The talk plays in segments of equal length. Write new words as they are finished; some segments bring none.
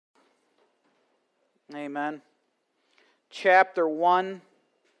Amen. Chapter 1,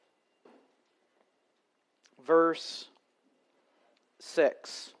 verse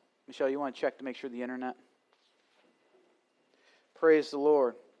 6. Michelle, you want to check to make sure the internet? Praise the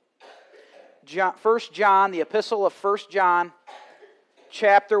Lord. 1 John, the epistle of 1 John,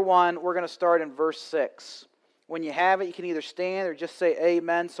 chapter 1, we're going to start in verse 6. When you have it, you can either stand or just say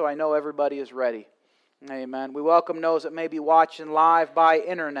amen, so I know everybody is ready. Amen. We welcome those that may be watching live by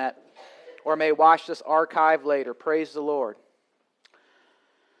internet or may watch this archive later. Praise the Lord.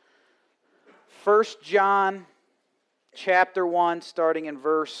 1 John chapter 1, starting in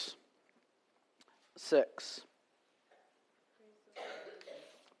verse 6.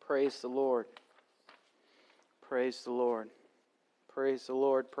 Praise the Lord. Praise the Lord. Praise the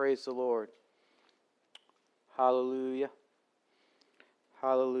Lord. Praise the Lord. Hallelujah.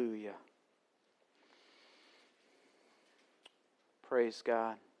 Hallelujah. Praise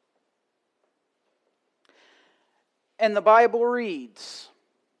God. And the Bible reads,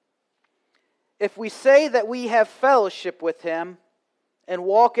 "If we say that we have fellowship with Him and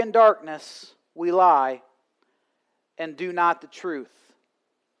walk in darkness, we lie and do not the truth.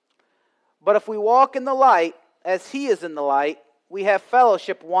 But if we walk in the light, as He is in the light, we have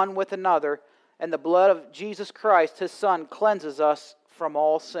fellowship one with another, and the blood of Jesus Christ, His Son, cleanses us from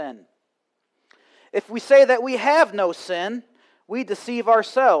all sin. If we say that we have no sin, we deceive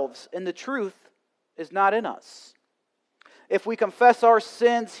ourselves, and the truth is not in us. If we confess our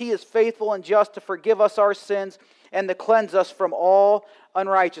sins, He is faithful and just to forgive us our sins and to cleanse us from all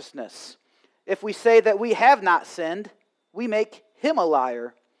unrighteousness. If we say that we have not sinned, we make Him a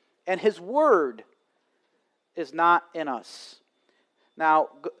liar, and His word is not in us." Now,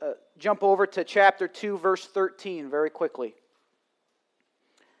 jump over to chapter 2, verse 13 very quickly.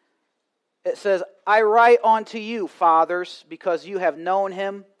 It says, "I write unto you, fathers, because you have known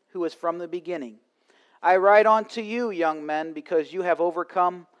Him who is from the beginning. I write unto you, young men, because you have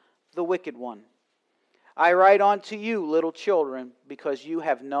overcome the wicked one. I write unto you, little children, because you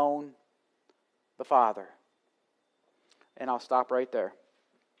have known the Father." And I'll stop right there.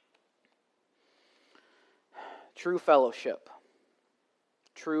 True fellowship.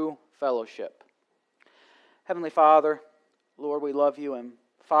 True fellowship. Heavenly Father, Lord, we love you. And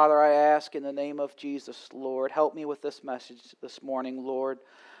Father, I ask in the name of Jesus, Lord, help me with this message this morning, Lord.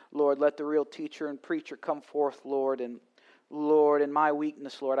 Lord, let the real teacher and preacher come forth, Lord. And Lord, in my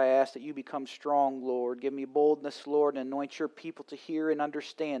weakness, Lord, I ask that you become strong, Lord. Give me boldness, Lord, and anoint your people to hear and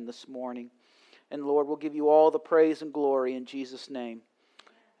understand this morning. And Lord, we'll give you all the praise and glory in Jesus' name.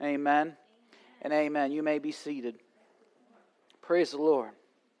 Amen. And amen. You may be seated. Praise the Lord.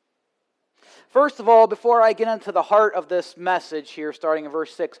 First of all, before I get into the heart of this message here, starting in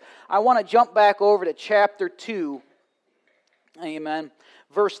verse 6, I want to jump back over to chapter 2, amen,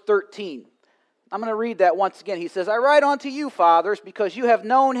 verse 13. I'm going to read that once again. He says, "I write unto you, fathers, because you have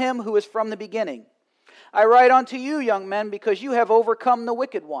known Him who is from the beginning. I write unto you, young men, because you have overcome the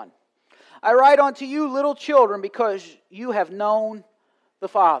wicked one. I write unto you, little children, because you have known the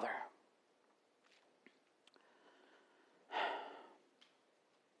Father."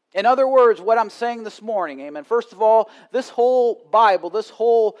 In other words, what I'm saying this morning, amen. First of all, this whole Bible, this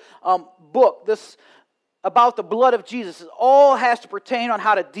whole book, this about the blood of Jesus, it all has to pertain on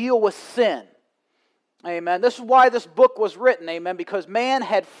how to deal with sin. Amen. This is why this book was written, amen, because man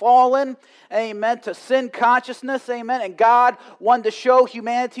had fallen, amen, to sin consciousness, amen, and God wanted to show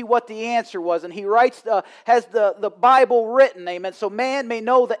humanity what the answer was, and He has the Bible written, amen, so man may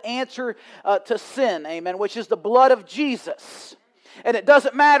know the answer to sin, amen, which is the blood of Jesus. And it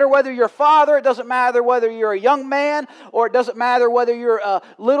doesn't matter whether you're a father, it doesn't matter whether you're a young man, or it doesn't matter whether you're a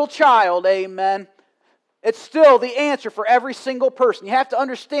little child, amen. It's still the answer for every single person. You have to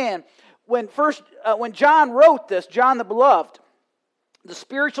understand, when John wrote this, John the Beloved, the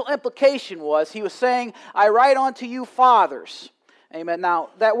spiritual implication was, he was saying, "I write unto you, fathers." Amen.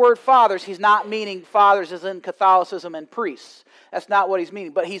 Now, that word fathers, he's not meaning fathers as in Catholicism and priests. That's not what he's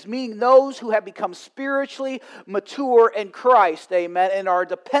meaning. But he's meaning those who have become spiritually mature in Christ, amen, and are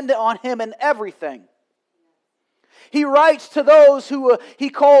dependent on Him in everything. He writes to those who he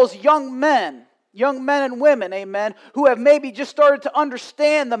calls young men and women, amen, who have maybe just started to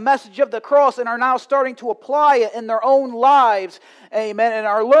understand the message of the cross and are now starting to apply it in their own lives, amen, and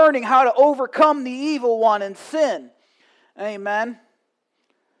are learning how to overcome the evil one and sin, amen.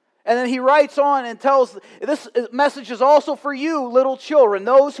 And then he writes on and tells, this message is also for you, little children,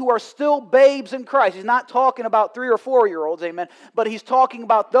 those who are still babes in Christ. He's not talking about 3 or 4-year-olds, amen, but he's talking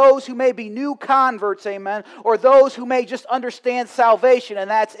about those who may be new converts, amen, or those who may just understand salvation, and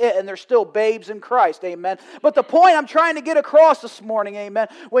that's it, and they're still babes in Christ, amen. But the point I'm trying to get across this morning, amen,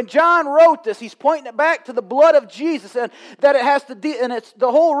 when John wrote this, he's pointing it back to the blood of Jesus, and that it has to and it's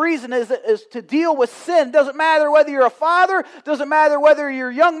the whole reason is to deal with sin. It doesn't matter whether you're a father, doesn't matter whether you're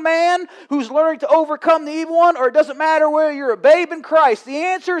a young man who's learning to overcome the evil one, or it doesn't matter whether you're a babe in Christ. The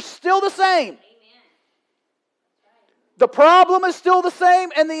answer is still the same. The problem is still the same,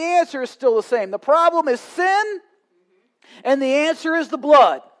 and the answer is still the same. The problem is sin, and the answer is the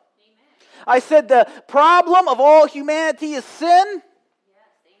blood. I said the problem of all humanity is sin,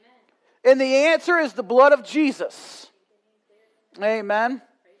 and the answer is the blood of Jesus. Amen.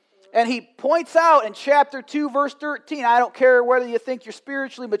 And he points out in chapter 2, verse 13, I don't care whether you think you're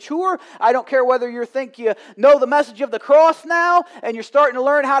spiritually mature. I don't care whether you think you know the message of the cross now and you're starting to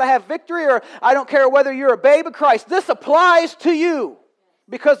learn how to have victory, or I don't care whether you're a babe in Christ. This applies to you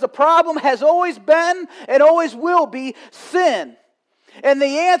because the problem has always been and always will be sin. And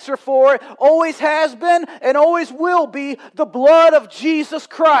the answer for it always has been and always will be the blood of Jesus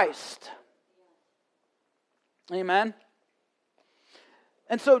Christ. Amen.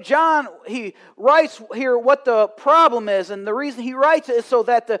 And so John, he writes here what the problem is, and the reason he writes it is so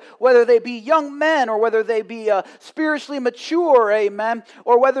that whether they be young men or whether they be spiritually mature, amen,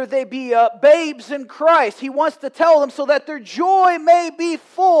 or whether they be babes in Christ, he wants to tell them so that their joy may be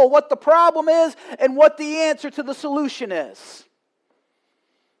full, what the problem is and what the answer to the solution is.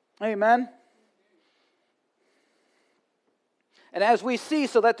 Amen. And as we see,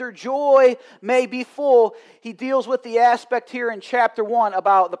 so that their joy may be full, he deals with the aspect here in chapter 1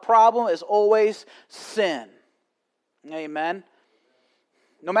 about the problem is always sin. Amen.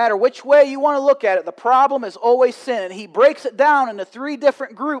 No matter which way you want to look at it, the problem is always sin. And he breaks it down into 3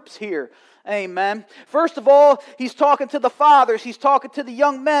 different groups here. Amen. First of all, he's talking to the fathers, he's talking to the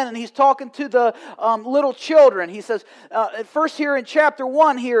young men, and he's talking to the little children. He says, first here in chapter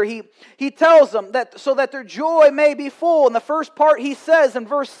 1 here, he tells them that so that their joy may be full. In the first part he says in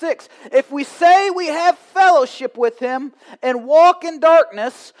verse 6, if we say we have fellowship with him and walk in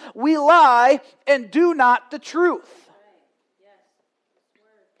darkness, we lie and do not the truth.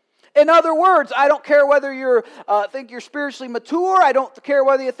 In other words, I don't care whether you think you're spiritually mature, I don't care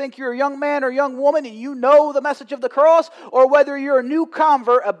whether you think you're a young man or young woman and you know the message of the cross, or whether you're a new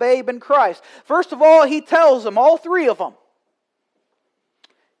convert, a babe in Christ. First of all, he tells them, all 3 of them.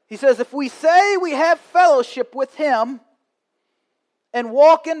 He says, if we say we have fellowship with him and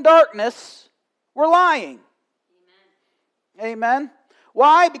walk in darkness, we're lying. Amen. Amen.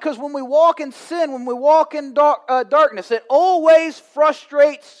 Why? Because when we walk in sin, when we walk in darkness, it always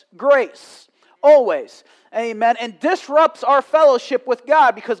frustrates grace. Always. Amen. And disrupts our fellowship with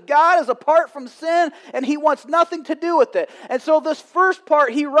God, because God is apart from sin and he wants nothing to do with it. And so this first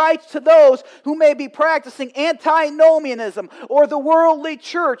part he writes to those who may be practicing antinomianism or the worldly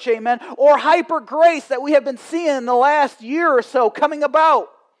church, amen, or hyper grace that we have been seeing in the last year or so coming about.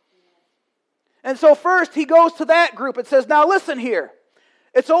 And so first he goes to that group and says, now listen here.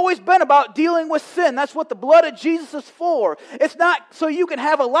 It's always been about dealing with sin. That's what the blood of Jesus is for. It's not so you can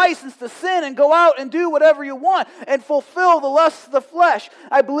have a license to sin and go out and do whatever you want and fulfill the lusts of the flesh.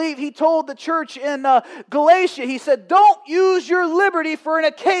 I believe he told the church in Galatia, he said, don't use your liberty for an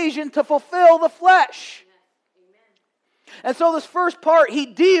occasion to fulfill the flesh. And so this first part, he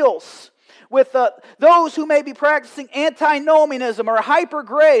deals with those who may be practicing antinomianism or hyper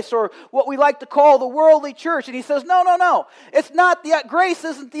grace, or what we like to call the worldly church. And he says, no. It's not grace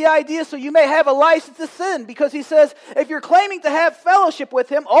isn't the idea so you may have a license to sin. Because he says, if you're claiming to have fellowship with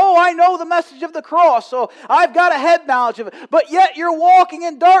him, I know the message of the cross, so I've got a head knowledge of it. But yet you're walking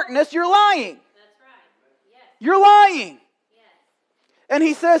in darkness, you're lying. That's right. Yes. You're lying. Yes. And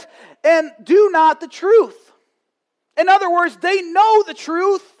he says, and do not the truth. In other words, they know the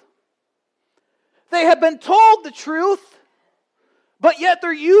truth. They have been told the truth, but yet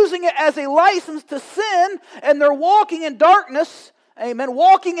they're using it as a license to sin, and they're walking in darkness, amen,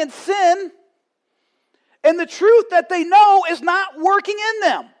 walking in sin, and the truth that they know is not working in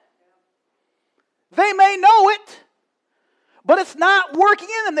them. They may know it, but it's not working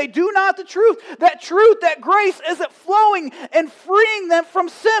in them. They do not the truth. That grace isn't flowing and freeing them from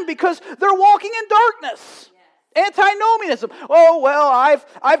sin because they're walking in darkness. Antinomianism.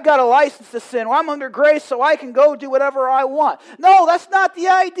 I've got a license to sin. I'm under grace so I can go do whatever I want. No, that's not the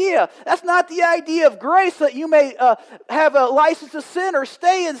idea. That's not the idea of grace, that you may have a license to sin or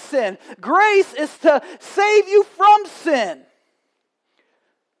stay in sin. Grace is to save you from sin.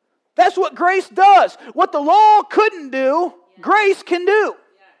 That's what grace does. What the law couldn't do, grace can do.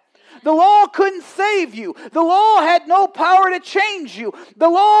 The law couldn't save you. The law had no power to change you. The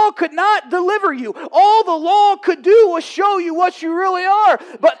law could not deliver you. All the law could do was show you what you really are.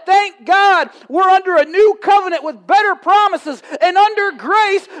 But thank God we're under a new covenant with better promises. And under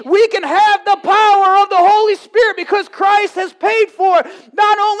grace, we can have the power of the Holy Spirit because Christ has paid for it.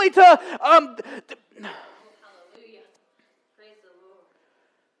 Not only to...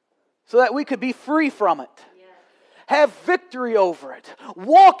 so that we could be free from it. Have victory over it.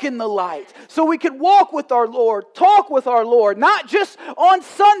 Walk in the light. So we can walk with our Lord, talk with our Lord, not just on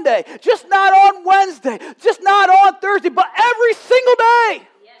Sunday, just not on Wednesday, just not on Thursday, but every single day.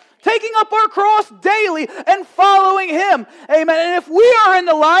 Taking up our cross daily and following Him. Amen. And if we are in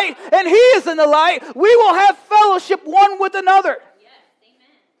the light and He is in the light, we will have fellowship one with another.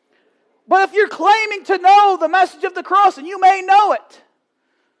 But if you're claiming to know the message of the cross, and you may know it,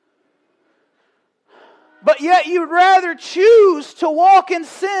 but yet you'd rather choose to walk in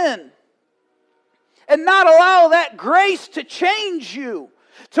sin and not allow that grace to change you,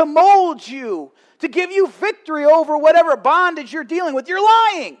 to mold you, to give you victory over whatever bondage you're dealing with, you're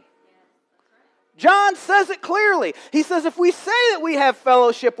lying. John says it clearly. He says if we say that we have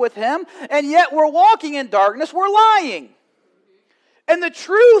fellowship with Him and yet we're walking in darkness, we're lying. And the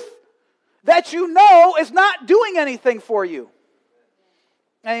truth that you know is not doing anything for you.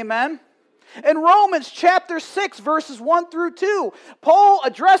 Amen. In Romans chapter 6, verses 1 through 2, Paul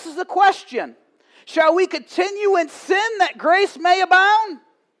addresses the question, shall we continue in sin that grace may abound?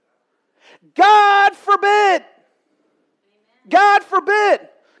 God forbid. God forbid.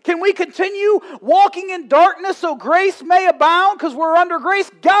 Can we continue walking in darkness so grace may abound because we're under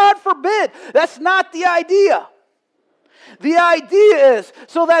grace? God forbid. That's not the idea. The idea is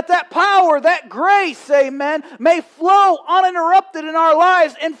so that power, that grace, amen, may flow uninterrupted in our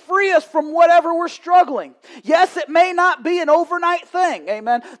lives and free us from whatever we're struggling. Yes, it may not be an overnight thing,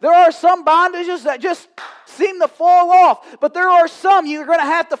 amen. There are some bondages that just seem to fall off, but there are some you're going to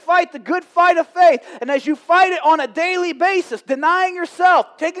have to fight the good fight of faith. And as you fight it on a daily basis, denying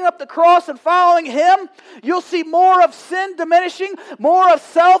yourself, taking up the cross and following Him, you'll see more of sin diminishing, more of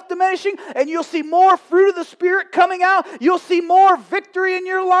self diminishing, and you'll see more fruit of the Spirit coming out. You'll see more victory in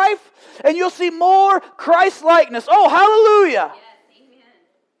your life, and you'll see more Christ-likeness. Oh, hallelujah. Yes, amen.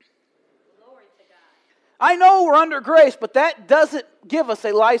 Glory to God. I know we're under grace, but that doesn't give us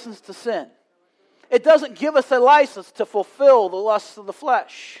a license to sin. It doesn't give us a license to fulfill the lusts of the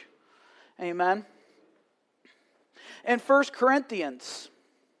flesh. Amen. In 1 Corinthians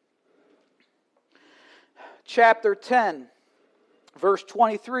chapter 10, verse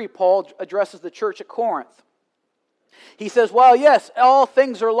 23, Paul addresses the church at Corinth. He says, well, yes, all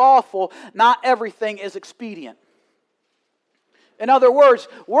things are lawful, not everything is expedient. In other words,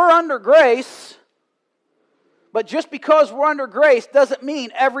 we're under grace, but just because we're under grace doesn't mean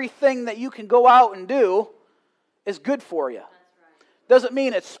everything that you can go out and do is good for you. Doesn't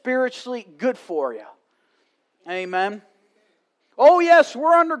mean it's spiritually good for you. Amen. Oh yes,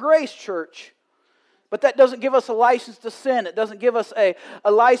 we're under grace, church. But that doesn't give us a license to sin. It doesn't give us a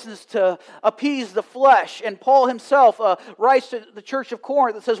license to appease the flesh. And Paul himself writes to the church of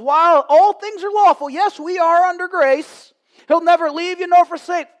Corinth that says, while all things are lawful, yes, we are under grace. He'll never leave you nor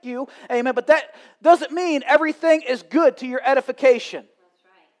forsake you. Amen. But that doesn't mean everything is good to your edification. That's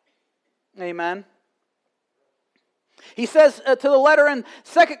right. Amen. He says to the letter in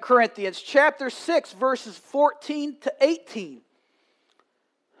 2 Corinthians chapter 6, verses 14 to 18.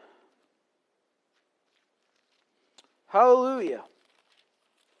 Hallelujah.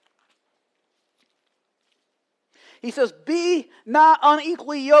 He says, be not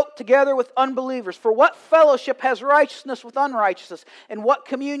unequally yoked together with unbelievers. For what fellowship has righteousness with unrighteousness? And what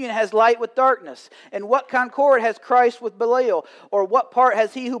communion has light with darkness? And what concord has Christ with Belial? Or what part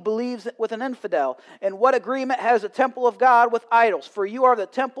has he who believes with an infidel? And what agreement has the temple of God with idols? For you are the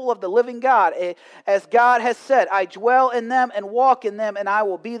temple of the living God. As God has said, I dwell in them and walk in them, and I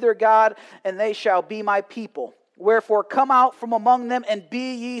will be their God, and they shall be my people. Wherefore come out from among them and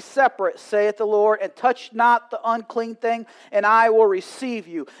be ye separate, saith the Lord, and touch not the unclean thing, and I will receive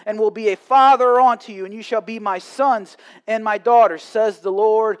you, and will be a father unto you, and you shall be my sons and my daughters, says the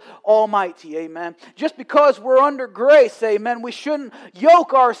Lord Almighty. Amen. Just because we're under grace, amen, we shouldn't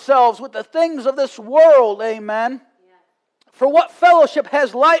yoke ourselves with the things of this world, amen. Yeah. For what fellowship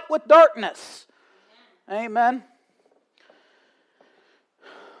has light with darkness? Amen.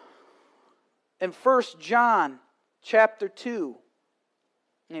 In 1 John chapter 2,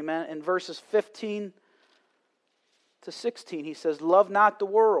 amen, in verses 15 to 16, he says, love not the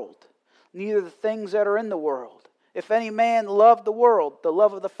world, neither the things that are in the world. If any man love the world, the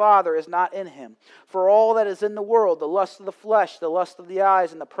love of the Father is not in him. For all that is in the world, the lust of the flesh, the lust of the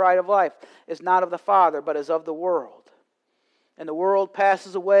eyes, and the pride of life, is not of the Father, but is of the world. And the world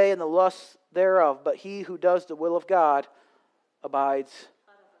passes away, and the lusts thereof, but he who does the will of God abides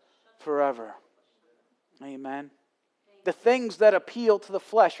forever. Amen. The things that appeal to the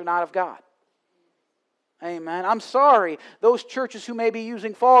flesh are not of God. Amen. I'm sorry, those churches who may be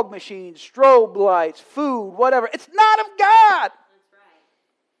using fog machines, strobe lights, food, whatever, it's not of God. That's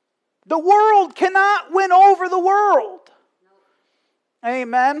right. The world cannot win over the world.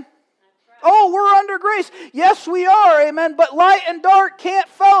 Amen. That's right. Oh, we're under grace. Yes, we are. Amen. But light and dark can't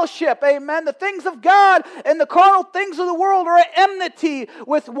fellowship. Amen. The things of God and the carnal things of the world are at enmity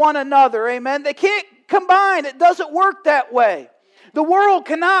with one another. Amen. They can't combine. It doesn't work that way. The world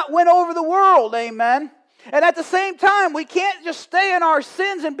cannot win over the world. Amen. And at the same time, we can't just stay in our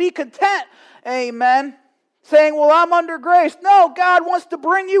sins and be content. Amen. Saying, well, I'm under grace. No, God wants to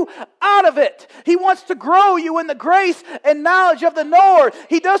bring you out of it. He wants to grow you in the grace and knowledge of the Lord.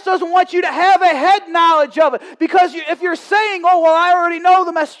 He just doesn't want you to have a head knowledge of it. Because if you're saying, oh, well, I already know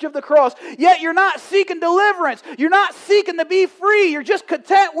the message of the cross, yet you're not seeking deliverance. You're not seeking to be free. You're just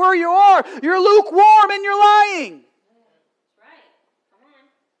content where you are. You're lukewarm and you're lying.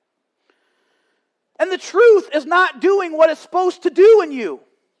 And the truth is not doing what it's supposed to do in you.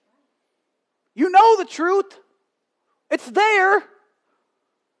 You know the truth. It's there.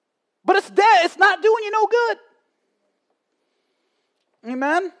 But it's dead. It's not doing you no good.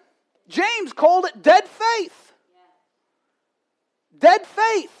 Amen? James called it dead faith. Dead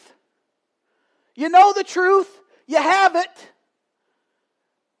faith. You know the truth. You have it.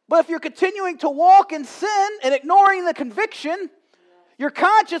 But if you're continuing to walk in sin and ignoring the conviction, your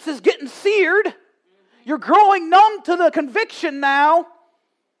conscience is getting seared. You're growing numb to the conviction now.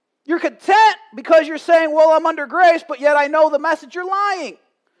 You're content because you're saying, well, I'm under grace, but yet I know the message. You're lying.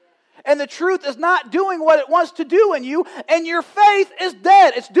 And the truth is not doing what it wants to do in you, and your faith is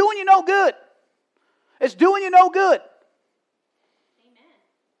dead. It's doing you no good. It's doing you no good.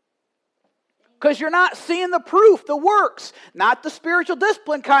 Because you're not seeing the proof, the works. Not the spiritual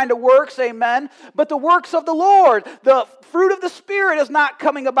discipline kind of works, amen, but the works of the Lord. The fruit of the Spirit is not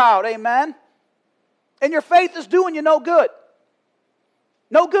coming about, amen. And your faith is doing you no good.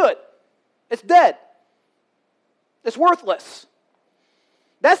 No good. It's dead. It's worthless.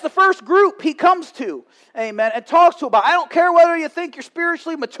 That's the first group he comes to, amen, and talks to about. I don't care whether you think you're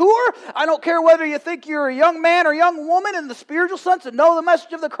spiritually mature. I don't care whether you think you're a young man or young woman in the spiritual sense and know the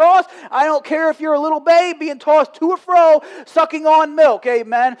message of the cross. I don't care if you're a little babe being tossed to and fro, sucking on milk,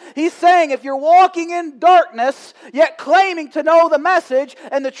 amen. He's saying if you're walking in darkness, yet claiming to know the message,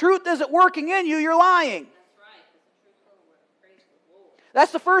 and the truth isn't working in you, you're lying.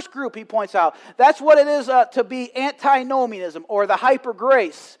 That's the first group he points out. That's what it is to be antinomianism or the hyper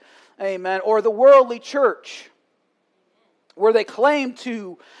grace, amen, or the worldly church, where they claim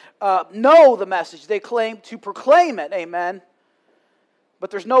to know the message. They claim to proclaim it, amen,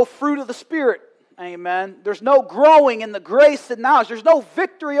 but there's no fruit of the Spirit, amen. There's no growing in the grace and knowledge. There's no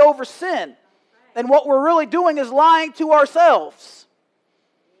victory over sin. And what we're really doing is lying to ourselves.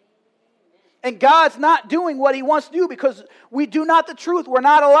 And God's not doing what He wants to do because we do not the truth. We're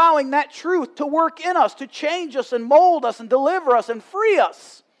not allowing that truth to work in us, to change us and mold us and deliver us and free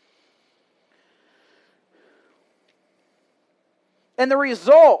us. And the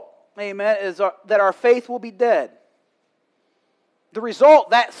result, amen, is that our faith will be dead. The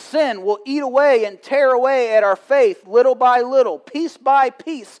result, that sin will eat away and tear away at our faith little by little, piece by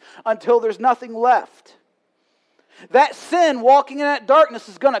piece, until there's nothing left. That sin, walking in that darkness,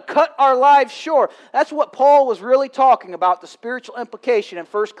 is going to cut our lives short. That's what Paul was really talking about, the spiritual implication in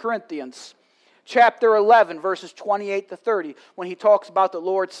 1 Corinthians chapter 11, verses 28 to 30, when he talks about the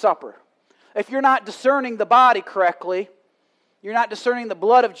Lord's Supper. If you're not discerning the body correctly, you're not discerning the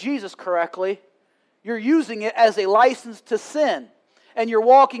blood of Jesus correctly, you're using it as a license to sin. And you're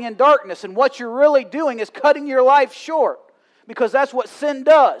walking in darkness, and what you're really doing is cutting your life short, because that's what sin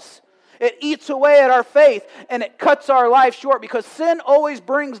does. It eats away at our faith, and it cuts our life short, because sin always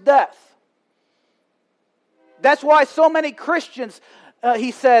brings death. That's why so many Christians,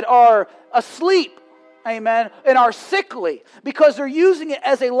 he said, are asleep, amen, and are sickly, because they're using it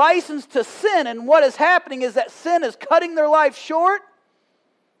as a license to sin, and what is happening is that sin is cutting their life short,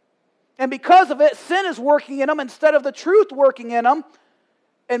 and because of it, sin is working in them instead of the truth working in them,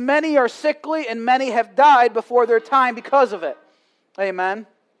 and many are sickly, and many have died before their time because of it. Amen.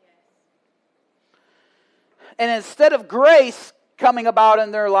 And instead of grace coming about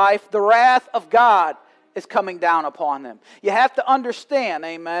in their life, the wrath of God is coming down upon them. You have to understand,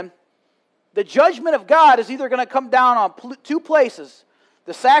 amen, The judgment of God is either going to come down on two places,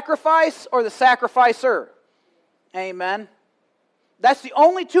 the sacrifice or the sacrificer. Amen. That's the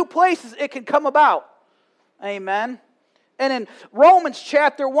only two places it can come about. Amen. And in Romans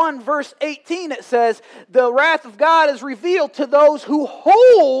chapter 1, verse 18, it says, the wrath of God is revealed to those who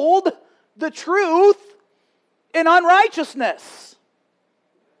hold the truth in unrighteousness.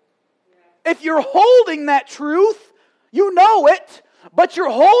 If you're holding that truth, you know it, but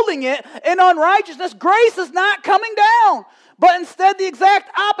you're holding it in unrighteousness, grace is not coming down. But instead, the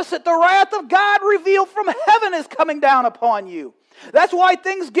exact opposite, the wrath of God revealed from heaven is coming down upon you. That's why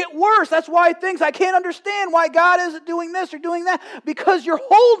things get worse. That's why I can't understand why God isn't doing this or doing that. Because you're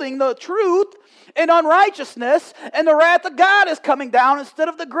holding the truth in unrighteousness, and the wrath of God is coming down instead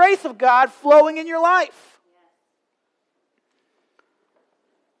of the grace of God flowing in your life.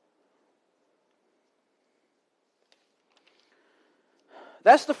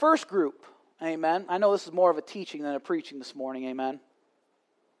 That's the first group. Amen. I know this is more of a teaching than a preaching this morning. Amen.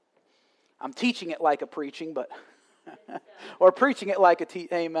 I'm teaching it like a preaching, but or preaching it like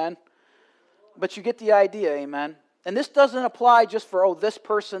a amen. But you get the idea, amen. And this doesn't apply just for, this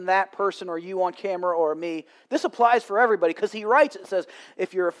person, that person, or you on camera, or me. This applies for everybody, because he writes it, says,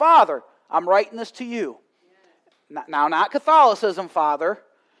 if you're a father, I'm writing this to you. Now, not Catholicism, father,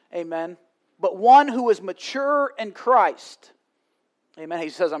 amen, but one who is mature in Christ. Amen. He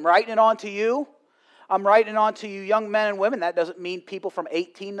says, I'm writing it on to you. I'm writing it on to you young men and women. That doesn't mean people from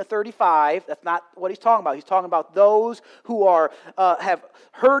 18 to 35. That's not what he's talking about. He's talking about those who are have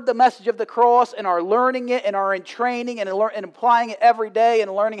heard the message of the cross and are learning it and are in training and applying it every day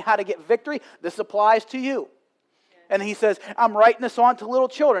and learning how to get victory. This applies to you. And he says, I'm writing this on to little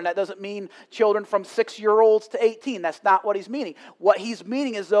children. That doesn't mean children from 6-year-olds to 18. That's not what he's meaning. What he's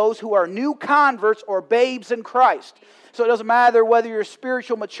meaning is those who are new converts or babes in Christ. So it doesn't matter whether you're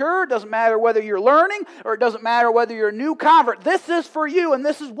spiritual mature, it doesn't matter whether you're learning, or it doesn't matter whether you're a new convert. This is for you, and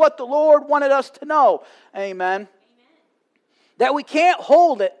this is what the Lord wanted us to know. Amen. That we can't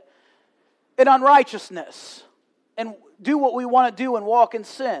hold it in unrighteousness and do what we want to do and walk in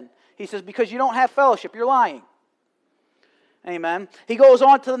sin. He says, because you don't have fellowship, you're lying. Amen. He goes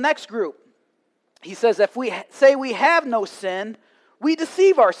on to the next group. He says, if we say we have no sin, we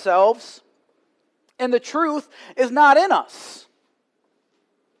deceive ourselves, and the truth is not in us.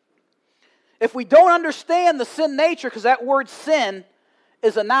 If we don't understand the sin nature, because that word sin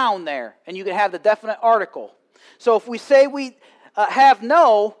is a noun there, and you can have the definite article. So if we say we have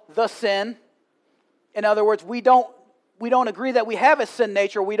the sin, in other words, we don't agree that we have a sin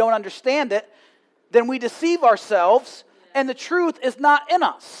nature, we don't understand it, then we deceive ourselves, and the truth is not in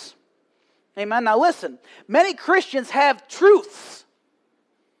us. Amen. Now listen, many Christians have truths.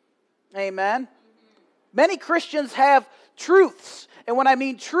 Amen. Many Christians have truths. And when I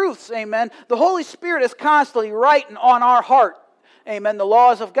mean truths, amen, the Holy Spirit is constantly writing on our heart, amen, the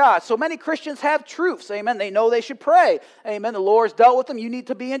laws of God. So many Christians have truths, amen. They know they should pray, amen. The Lord's dealt with them, you need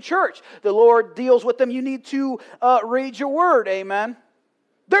to be in church. The Lord deals with them, you need to read your word, amen.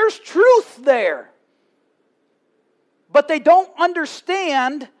 There's truth there. But they don't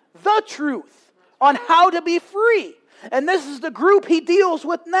understand the truth on how to be free. And this is the group he deals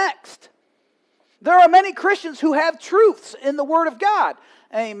with next. There are many Christians who have truths in the Word of God.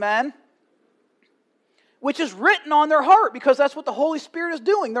 Amen. Which is written on their heart, because that's what the Holy Spirit is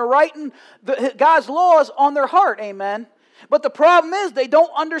doing. They're writing God's laws on their heart. Amen. But the problem is they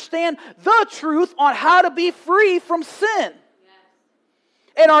don't understand the truth on how to be free from sin.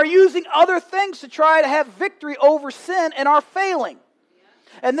 And are using other things to try to have victory over sin and are failing.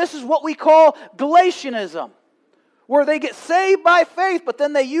 And this is what we call Galatianism, where they get saved by faith, but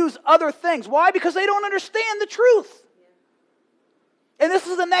then they use other things. Why? Because they don't understand the truth. And this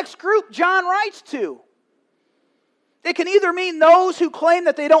is the next group John writes to. It can either mean those who claim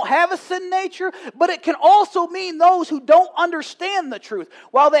that they don't have a sin nature, but it can also mean those who don't understand the truth.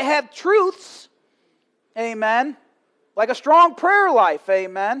 While they have truths, amen, like a strong prayer life,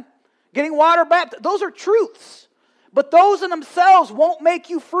 amen, getting water baptized, those are truths. But those in themselves won't make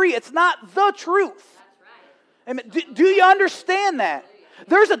you free. It's not the truth. Amen. Do you understand that?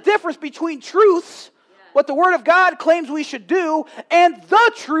 There's a difference between truths, what the Word of God claims we should do, and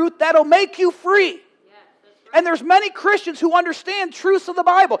the truth that'll make you free. And there's many Christians who understand truths of the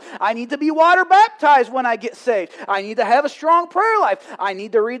Bible. I need to be water baptized when I get saved. I need to have a strong prayer life. I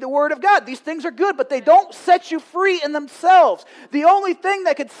need to read the Word of God. These things are good, but they don't set you free in themselves. The only thing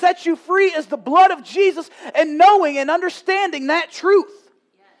that could set you free is the blood of Jesus and knowing and understanding that truth.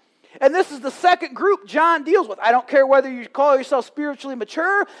 And this is the second group John deals with. I don't care whether you call yourself spiritually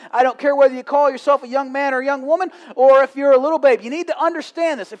mature. I don't care whether you call yourself a young man or a young woman, or if you're a little babe. You need to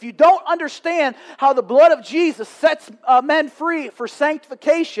understand this. If you don't understand how the blood of Jesus sets men free for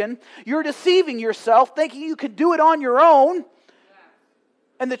sanctification, you're deceiving yourself, thinking you can do it on your own,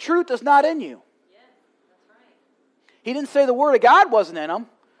 and the truth is not in you. He didn't say the Word of God wasn't in them.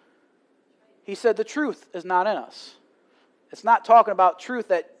 He said the truth is not in us. It's not talking about truth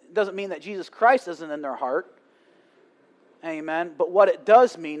that doesn't mean that Jesus Christ isn't in their heart. Amen. But what it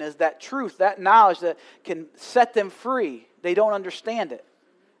does mean is that truth, that knowledge that can set them free, they don't understand it.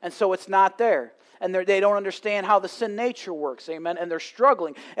 And so it's not there. And they don't understand how the sin nature works. Amen. And they're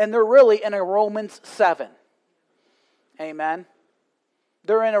struggling. And they're really in a Romans 7. Amen.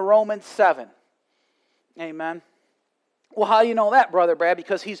 They're in a Romans 7. Amen. Well, how do you know that, Brother Brad?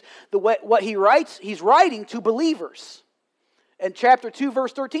 Because what he writes, he's writing to believers. In chapter 2,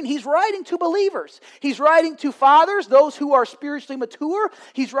 verse 13, he's writing to believers. He's writing to fathers, those who are spiritually mature.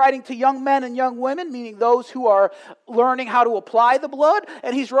 He's writing to young men and young women, meaning those who are learning how to apply the blood.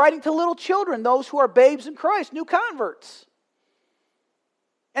 And he's writing to little children, those who are babes in Christ, new converts.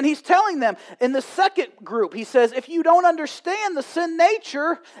 And he's telling them, in the second group, he says, if you don't understand the sin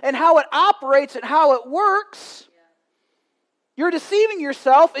nature and how it operates and how it works, you're deceiving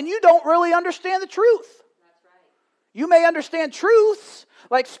yourself and you don't really understand the truth. You may understand truths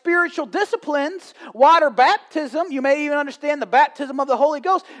like spiritual disciplines, water baptism. You may even understand the baptism of the Holy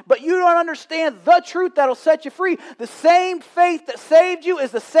Ghost, but you don't understand the truth that'll set you free. The same faith that saved you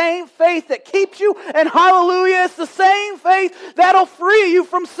is the same faith that keeps you, and hallelujah, it's the same faith that'll free you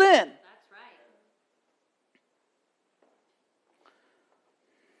from sin. That's right.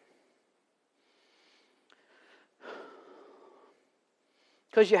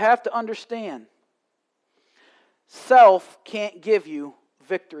 Because you have to understand, self can't give you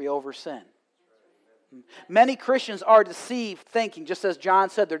victory over sin. Many Christians are deceived thinking, just as John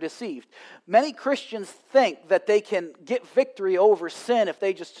said, they're deceived. Many Christians think that they can get victory over sin if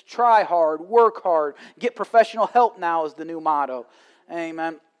they just try hard, work hard, get professional help now is the new motto.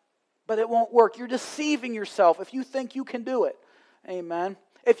 Amen. But it won't work. You're deceiving yourself if you think you can do it. Amen.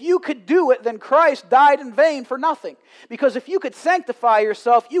 If you could do it, then Christ died in vain for nothing. Because if you could sanctify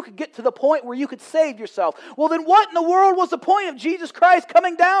yourself, you could get to the point where you could save yourself. Well, then what in the world was the point of Jesus Christ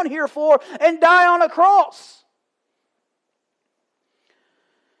coming down here for and die on a cross?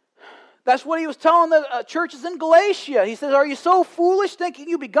 That's what he was telling the churches in Galatia. He says, are you so foolish thinking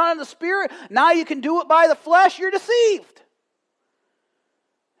you begun in the Spirit? Now you can do it by the flesh? You're deceived.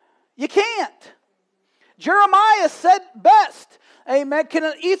 You can't. Jeremiah said best. Amen. Can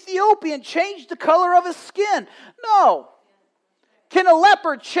an Ethiopian change the color of his skin? No. Can a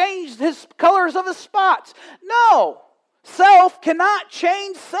leopard change his colors of his spots? No. Self cannot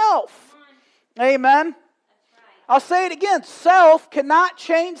change self. Amen. I'll say it again. Self cannot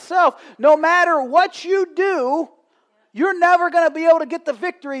change self. No matter what you do, you're never going to be able to get the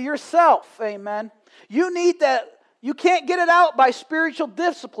victory yourself. Amen. You need that. You can't get it out by spiritual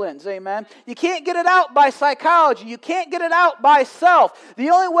disciplines, amen. You can't get it out by psychology. You can't get it out by self. The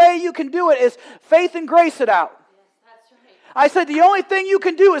only way you can do it is faith and grace it out. That's right. I said the only thing you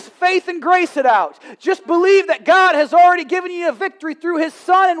can do is faith and grace it out. Just believe that God has already given you a victory through His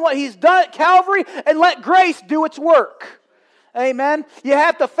Son and what He's done at Calvary, and let grace do its work. Amen. You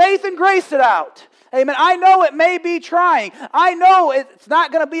have to faith and grace it out. Amen. I know it may be trying. I know it's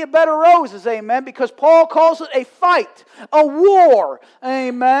not going to be a bed of roses. Amen. Because Paul calls it a fight, a war.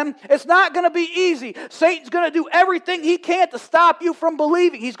 Amen. It's not going to be easy. Satan's going to do everything he can to stop you from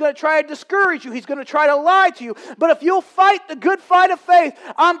believing. He's going to try to discourage you. He's going to try to lie to you. But if you'll fight the good fight of faith,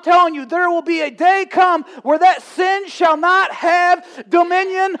 I'm telling you, there will be a day come where that sin shall not have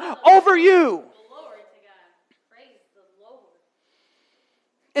dominion over you.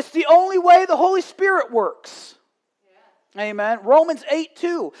 It's the only way the Holy Spirit works. Yeah. Amen. Romans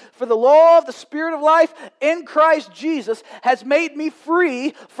 8:2. For the law of the Spirit of life in Christ Jesus has made me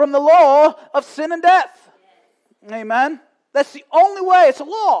free from the law of sin and death. Yes. Amen. That's the only way. It's a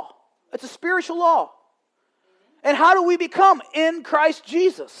law. It's a spiritual law. Amen. And how do we become in Christ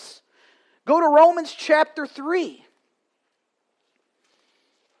Jesus? Go to Romans chapter 3.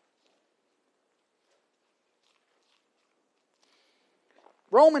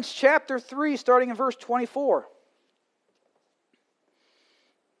 Romans chapter 3, starting in verse 24.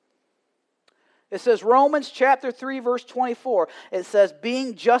 It says, Romans chapter 3, verse 24. It says,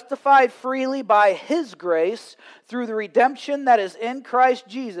 being justified freely by His grace through the redemption that is in Christ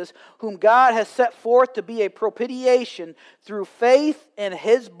Jesus, whom God has set forth to be a propitiation through faith in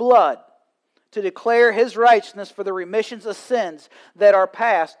His blood, to declare His righteousness for the remissions of sins that are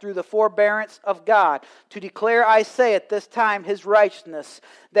past through the forbearance of God. To declare, I say, at this time His righteousness,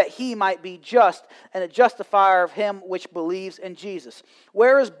 that He might be just and a justifier of him which believes in Jesus.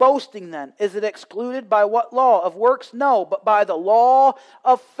 Where is boasting then? Is it excluded by what law? Of works? No, but by the law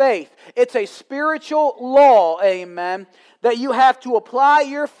of faith. It's a spiritual law, amen, that you have to apply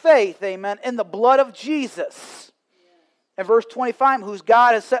your faith, amen, in the blood of Jesus. In verse 25, whose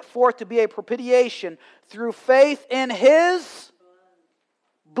God has set forth to be a propitiation through faith in His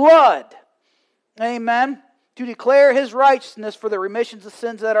blood. Amen. To declare His righteousness for the remissions of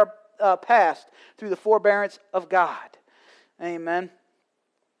sins that are past through the forbearance of God. Amen.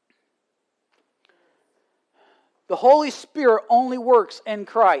 The Holy Spirit only works in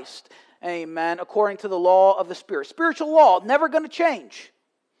Christ. Amen. According to the law of the Spirit. Spiritual law, never going to change.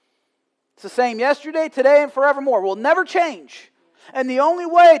 It's the same yesterday, today, and forevermore. Will never change. And the only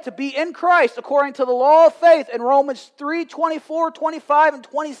way to be in Christ, according to the law of faith in Romans 3, 24, 25, and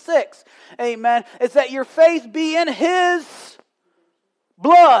 26, amen, is that your faith be in His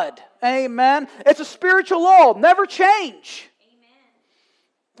blood. Amen. It's a spiritual law. Never change.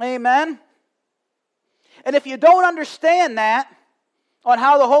 Amen. And if you don't understand that, on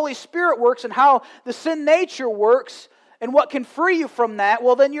how the Holy Spirit works and how the sin nature works, and what can free you from that,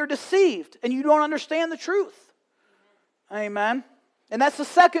 well, then you're deceived and you don't understand the truth. Amen. And that's the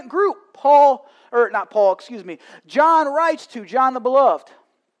second group John writes to, John the Beloved.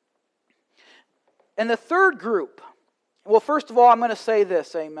 And the third group, well, first of all, I'm going to say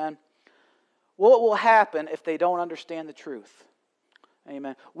this, amen. What will happen if they don't understand the truth?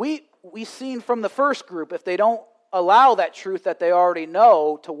 Amen. We seen from the first group, if they don't allow that truth that they already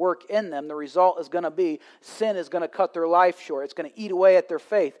know to work in them, the result is going to be sin is going to cut their life short. It's going to eat away at their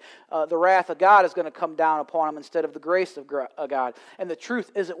faith. The wrath of God is going to come down upon them instead of the grace of God. And the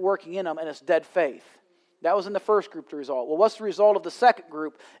truth isn't working in them, and it's dead faith. That was in the first group, the result. Well, what's the result of the second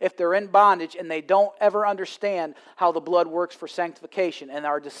group if they're in bondage and they don't ever understand how the blood works for sanctification and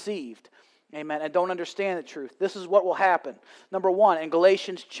are deceived? Amen. And don't understand the truth. This is what will happen. Number one, in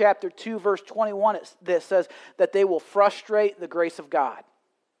Galatians chapter 2, verse 21, it says that they will frustrate the grace of God.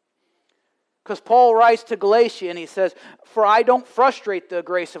 Because Paul writes to Galatia and he says, for I don't frustrate the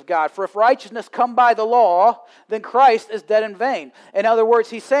grace of God. For if righteousness come by the law, then Christ is dead in vain. In other words,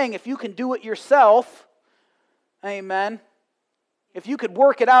 he's saying if you can do it yourself, amen, if you could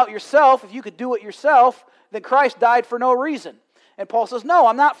work it out yourself, if you could do it yourself, then Christ died for no reason. And Paul says, no,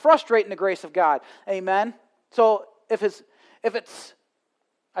 I'm not frustrating the grace of God. Amen. So if it's,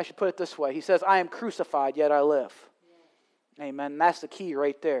 I should put it this way. He says, I am crucified, yet I live. Yeah. Amen. And that's the key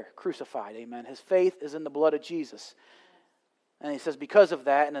right there. Crucified. Amen. His faith is in the blood of Jesus. And he says, because of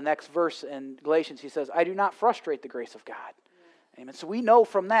that, in the next verse in Galatians, he says, I do not frustrate the grace of God. Amen. So we know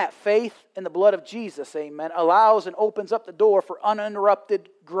from that, faith in the blood of Jesus, amen, allows and opens up the door for uninterrupted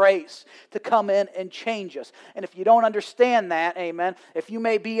grace to come in and change us. And if you don't understand that, amen, if you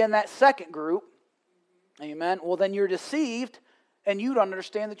may be in that second group, amen, well then you're deceived and you don't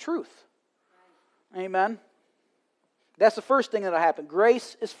understand the truth. Amen. That's the first thing that'll happen.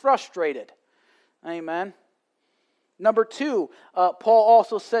 Grace is frustrated. Amen. Number two, Paul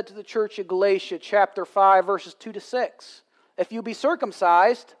also said to the church of Galatia, chapter 5, verses 2 to 6, if you be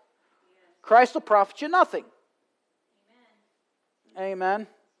circumcised, Christ will profit you nothing. Amen.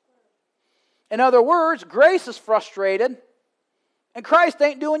 In other words, grace is frustrated, and Christ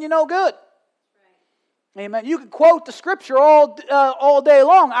ain't doing you no good. Amen. You can quote the scripture all day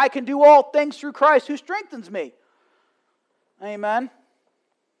long. I can do all things through Christ who strengthens me. Amen.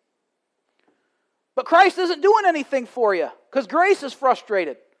 But Christ isn't doing anything for you because grace is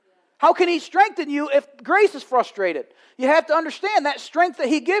frustrated. How can He strengthen you if grace is frustrated? You have to understand that strength that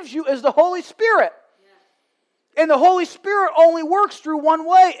He gives you is the Holy Spirit. And the Holy Spirit only works through one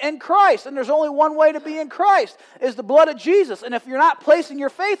way, in Christ. And there's only one way to be in Christ, is the blood of Jesus. And if you're not placing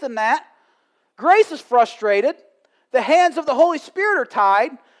your faith in that, grace is frustrated. The hands of the Holy Spirit are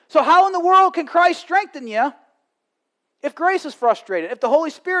tied. So how in the world can Christ strengthen you if grace is frustrated? If the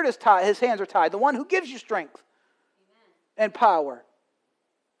Holy Spirit is tied, His hands are tied, the one who gives you strength and power.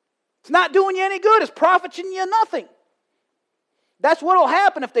 It's not doing you any good. It's profiting you nothing. That's what will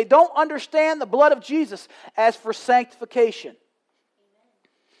happen if they don't understand the blood of Jesus as for sanctification.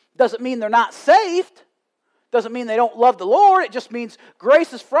 Doesn't mean they're not saved. Doesn't mean they don't love the Lord. It just means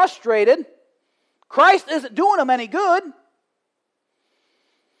grace is frustrated. Christ isn't doing them any good.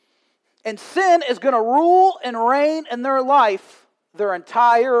 And sin is going to rule and reign in their life their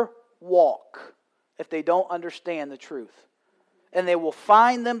entire walk if they don't understand the truth. And they will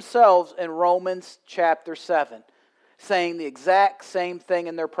find themselves in Romans chapter 7. saying the exact same thing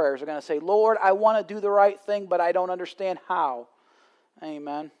in their prayers. They're going to say, Lord, I want to do the right thing, but I don't understand how.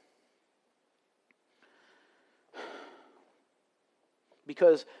 Amen.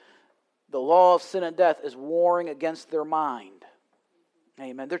 Because the law of sin and death is warring against their mind.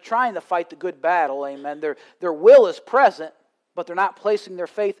 Amen. They're trying to fight the good battle. Amen. Their will is present, but they're not placing their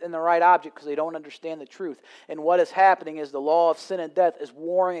faith in the right object because they don't understand the truth. And what is happening is the law of sin and death is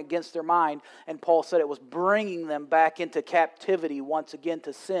warring against their mind. And Paul said it was bringing them back into captivity once again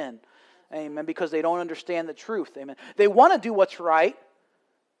to sin. Amen. Because they don't understand the truth. Amen. They want to do what's right.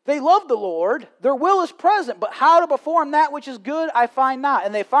 They love the Lord. Their will is present. But how to perform that which is good, I find not.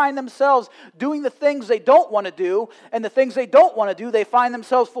 And they find themselves doing the things they don't want to do. And the things they don't want to do, they find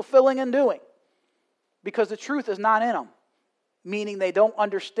themselves fulfilling and doing. Because the truth is not in them. Meaning they don't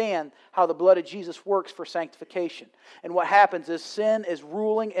understand how the blood of Jesus works for sanctification. And what happens is sin is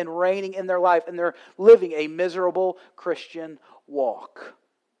ruling and reigning in their life. And they're living a miserable Christian walk.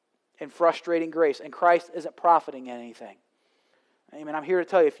 In frustrating grace. And Christ isn't profiting anything. Amen. I'm here to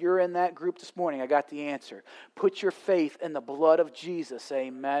tell you, if you're in that group this morning, I got the answer. Put your faith in the blood of Jesus.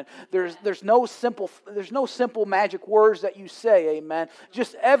 Amen. There's no simple magic words that you say. Amen.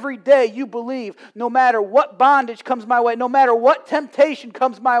 Just every day you believe, no matter what bondage comes my way, no matter what temptation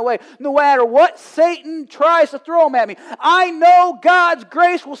comes my way, no matter what Satan tries to throw them at me, I know God's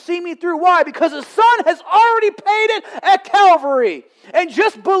grace will see me through. Why? Because His Son has already paid it at Calvary. And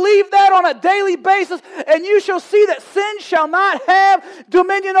just believe that on a daily basis, and you shall see that sin shall not have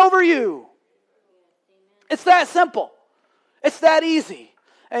dominion over you. It's that simple. It's that easy.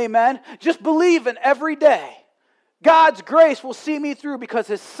 Amen. Just believe in every day. God's grace will see me through because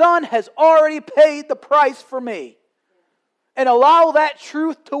His Son has already paid the price for me. And allow that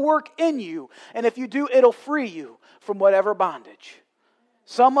truth to work in you. And if you do, it'll free you from whatever bondage.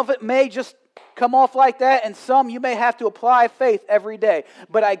 Some of it may just come off like that, and some you may have to apply faith every day.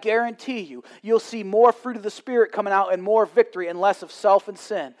 But I guarantee you, you'll see more fruit of the Spirit coming out and more victory and less of self and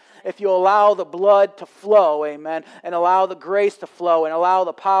sin. If you allow the blood to flow, amen, and allow the grace to flow and allow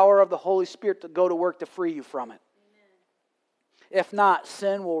the power of the Holy Spirit to go to work to free you from it. Amen. If not,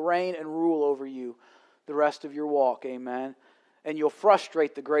 sin will reign and rule over you the rest of your walk, amen. And you'll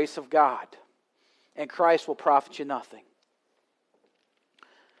frustrate the grace of God. And Christ will profit you nothing.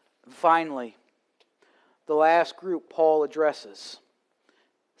 Finally, the last group Paul addresses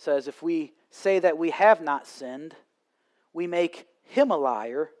says, if we say that we have not sinned, we make Him a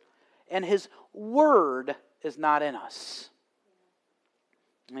liar, and His word is not in us.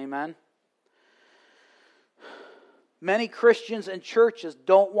 Amen. Many Christians and churches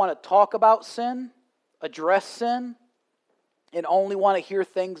don't want to talk about sin, address sin, and only want to hear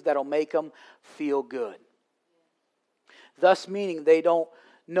things that'll make them feel good. Thus meaning they don't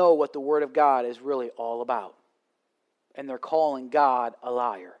know what the Word of God is really all about. And they're calling God a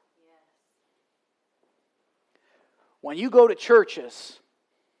liar. When you go to churches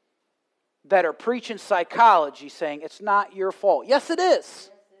that are preaching psychology, saying it's not your fault. Yes, it is.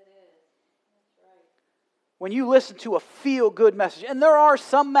 When you listen to a feel-good message, and there are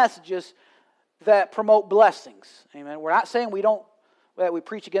some messages that promote blessings. Amen. We're not saying that we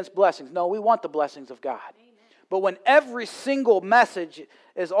preach against blessings. No, we want the blessings of God. Amen. But when every single message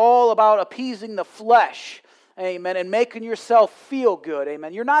is all about appeasing the flesh, amen, and making yourself feel good,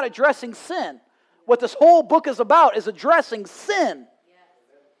 amen, you're not addressing sin. What this whole book is about is addressing sin.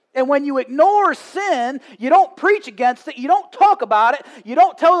 And when you ignore sin, you don't preach against it, you don't talk about it, you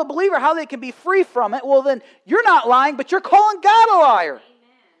don't tell the believer how they can be free from it, well then you're not lying, but you're calling God a liar.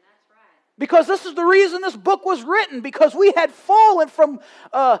 Because this is the reason this book was written. Because we had fallen from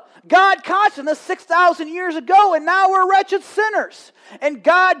God consciousness 6,000 years ago. And now we're wretched sinners. And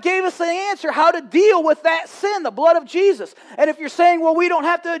God gave us the answer how to deal with that sin. The blood of Jesus. And if you're saying, well, we don't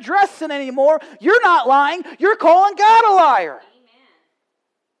have to address sin anymore. You're not lying. You're calling God a liar.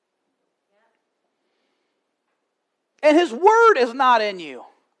 And His word is not in you.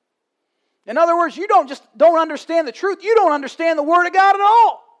 In other words, you don't understand the truth. You don't understand the Word of God at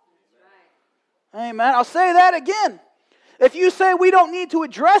all. Amen. I'll say that again. If you say we don't need to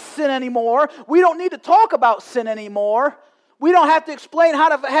address sin anymore, we don't need to talk about sin anymore, we don't have to explain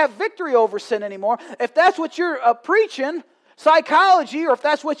how to have victory over sin anymore, if that's what you're preaching, psychology, or if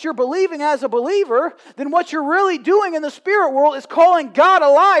that's what you're believing as a believer, then what you're really doing in the spirit world is calling God a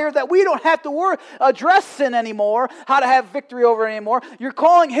liar, that we don't have to address sin anymore, how to have victory over it anymore. You're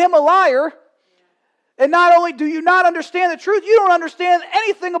calling Him a liar. And not only do you not understand the truth, you don't understand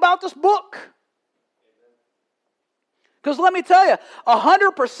anything about this book. Because let me tell you,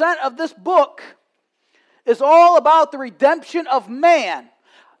 100% of this book is all about the redemption of man.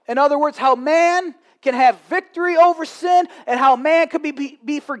 In other words, how man can have victory over sin and how man can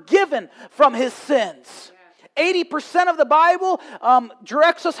be forgiven from his sins. 80% of the Bible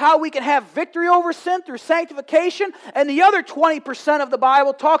directs us how we can have victory over sin through sanctification, and the other 20% of the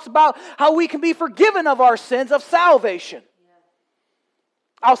Bible talks about how we can be forgiven of our sins of salvation.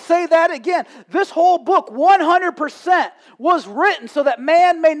 I'll say that again. This whole book, 100%, was written so that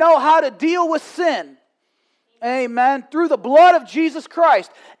man may know how to deal with sin. Amen. Through the blood of Jesus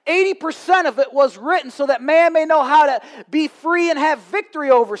Christ. 80% of it was written so that man may know how to be free and have victory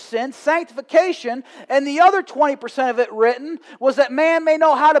over sin, sanctification. And the other 20% of it written was that man may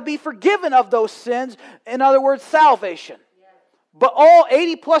know how to be forgiven of those sins. In other words, salvation. Yes. But all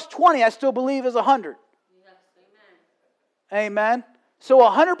 80 plus 20, I still believe, is 100. Yes. Amen. Amen. So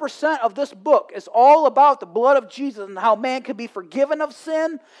 100% of this book is all about the blood of Jesus and how man can be forgiven of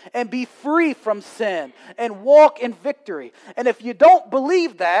sin and be free from sin and walk in victory. And if you don't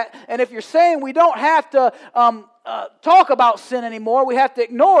believe that, and if you're saying we don't have to talk about sin anymore, we have to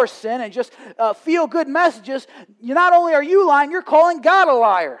ignore sin and just feel good messages, not only are you lying, you're calling God a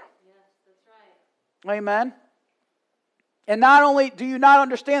liar. Yes, that's right. Amen. And not only do you not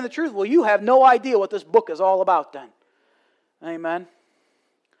understand the truth, well, you have no idea what this book is all about then. Amen.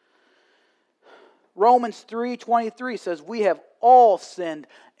 Romans 3:23 says, we have all sinned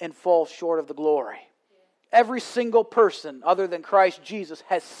and fall short of the glory. Every single person other than Christ Jesus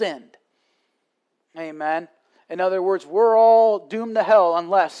has sinned. Amen. In other words, we're all doomed to hell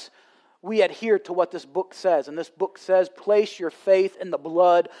unless we adhere to what this book says. And this book says, place your faith in the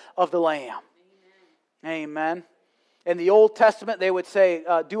blood of the Lamb. Amen. Amen. In the Old Testament, they would say,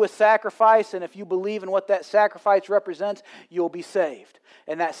 do a sacrifice, and if you believe in what that sacrifice represents, you'll be saved.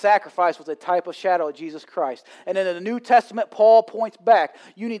 And that sacrifice was a type of shadow of Jesus Christ. And in the New Testament, Paul points back,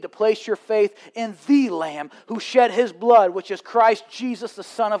 you need to place your faith in the Lamb who shed His blood, which is Christ Jesus, the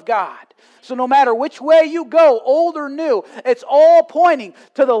Son of God. So no matter which way you go, old or new, it's all pointing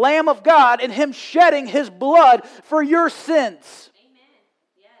to the Lamb of God and Him shedding His blood for your sins.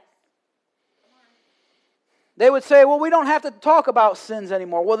 They would say, well, we don't have to talk about sins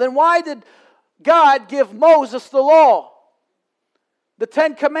anymore. Well, then why did God give Moses the law, the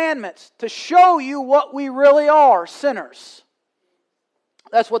 10 Commandments, to show you what we really are, sinners?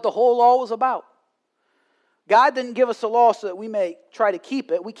 That's what the whole law was about. God didn't give us a law so that we may try to keep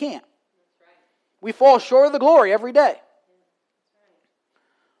it. We can't. We fall short of the glory every day.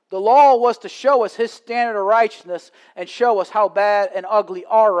 The law was to show us His standard of righteousness and show us how bad and ugly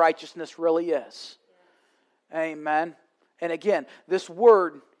our righteousness really is. Amen. And again, this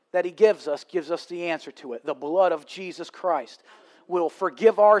word that He gives us the answer to it. The blood of Jesus Christ will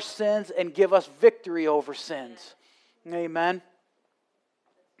forgive our sins and give us victory over sins. Amen.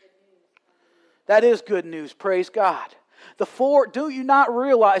 That is good news. Praise God. Do you not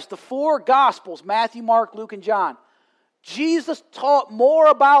realize the 4 Gospels, Matthew, Mark, Luke, and John, Jesus taught more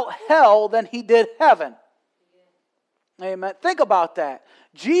about hell than He did heaven. Amen. Think about that.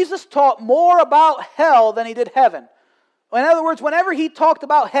 Jesus taught more about hell than He did heaven. In other words, whenever He talked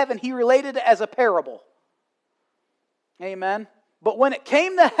about heaven, He related it as a parable. Amen. But when it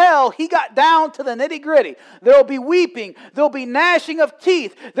came to hell, He got down to the nitty-gritty. There will be weeping. There will be gnashing of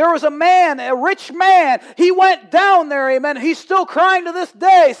teeth. There was a man, a rich man. He went down there, amen. He's still crying to this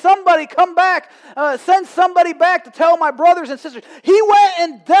day. Somebody come back. Send somebody back to tell my brothers and sisters. He went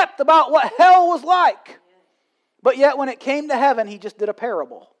in depth about what hell was like. But yet when it came to heaven, He just did a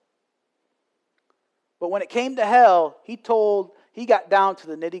parable. But when it came to hell, He got down to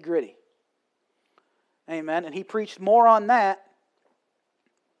the nitty-gritty. Amen. And He preached more on that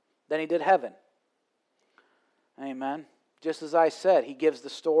than He did heaven. Amen. Just as I said, He gives the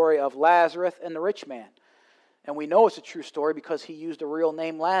story of Lazarus and the rich man. And we know it's a true story because He used a real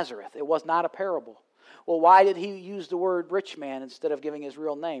name, Lazarus. It was not a parable. Well, why did He use the word rich man instead of giving his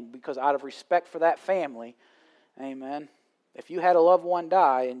real name? Because out of respect for that family. Amen. If you had a loved one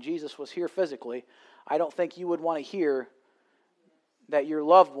die and Jesus was here physically, I don't think you would want to hear that your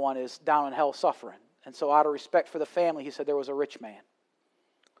loved one is down in hell suffering. And so out of respect for the family, He said there was a rich man.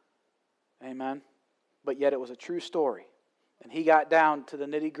 Amen. But yet it was a true story. And He got down to the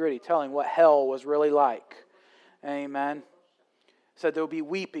nitty-gritty, telling what hell was really like. Amen. Said there would be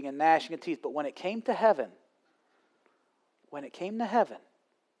weeping and gnashing of teeth. But when it came to heaven,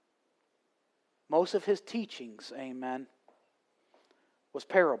 most of His teachings, amen, was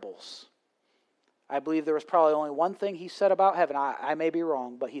parables. I believe there was probably only one thing He said about heaven. I may be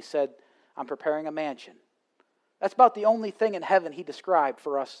wrong, but He said, I'm preparing a mansion. That's about the only thing in heaven He described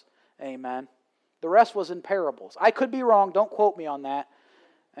for us, amen. The rest was in parables. I could be wrong, don't quote me on that,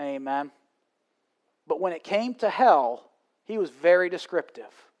 amen. But when it came to hell, He was very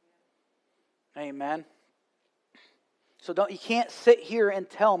descriptive. Amen. So you can't sit here and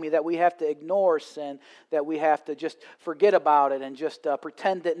tell me that we have to ignore sin, that we have to just forget about it and just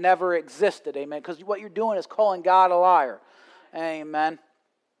pretend it never existed. Amen. Because what you're doing is calling God a liar. Amen.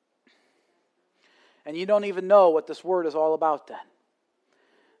 And you don't even know what this word is all about then.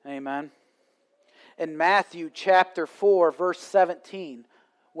 Amen. In Matthew chapter 4, verse 17,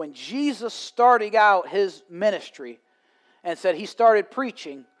 when Jesus started out his ministry and said he started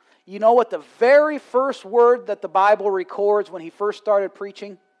preaching, you know what the very first word that the Bible records when he first started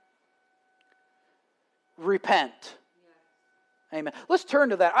preaching? Repent. Amen. Let's turn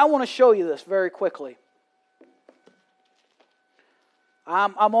to that. I want to show you this very quickly.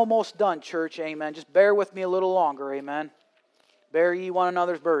 I'm almost done, church. Amen. Just bear with me a little longer. Amen. Bear ye one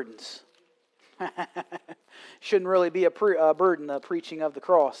another's burdens. Shouldn't really be a burden, the preaching of the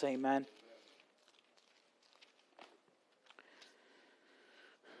cross. Amen.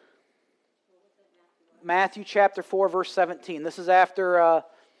 Matthew chapter 4, verse 17. This is after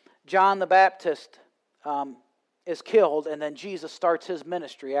John the Baptist is killed, and then Jesus starts his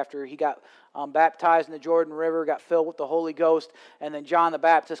ministry after he got baptized in the Jordan River, got filled with the Holy Ghost, and then John the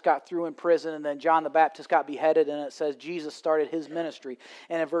Baptist got threw in prison, and then John the Baptist got beheaded, and it says Jesus started his ministry.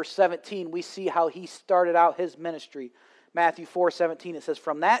 And in verse 17, we see how he started out his ministry. Matthew 4:17, it says,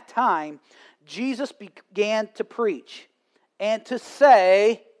 "From that time, Jesus began to preach and to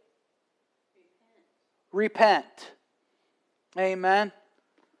say, repent." Amen.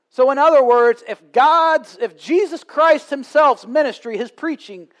 So in other words, if Jesus Christ himself's ministry, his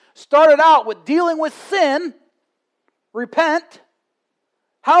preaching, started out with dealing with sin, repent,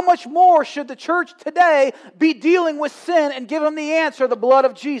 how much more should the church today be dealing with sin and give him the answer, the blood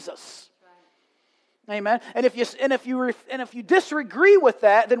of Jesus? Amen. And if you disagree with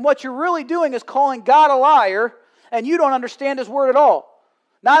that, then what you're really doing is calling God a liar, and you don't understand his word at all.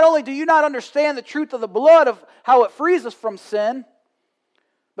 Not only do you not understand the truth of the blood of how it frees us from sin,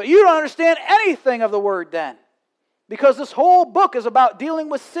 but you don't understand anything of the word then. Because this whole book is about dealing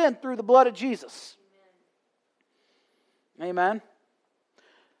with sin through the blood of Jesus. Amen.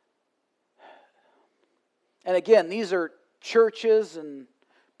 And again, these are churches and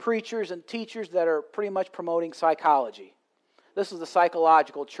preachers and teachers that are pretty much promoting psychology. This is the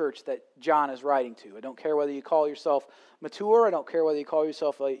psychological church that John is writing to. I don't care whether you call yourself mature. I don't care whether you call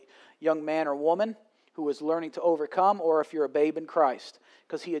yourself a young man or woman who is learning to overcome, or if you're a babe in Christ.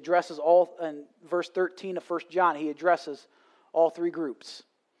 Because he addresses all, in verse 13 of 1 John, he addresses all three groups.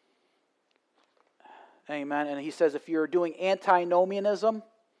 Amen. And he says if you're doing antinomianism,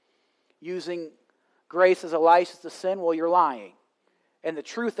 using grace as a license to sin, well, you're lying. And the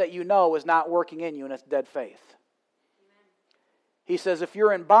truth that you know is not working in you, and it's dead faith. He says if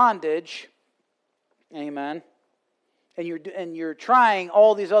you're in bondage, amen, and you're trying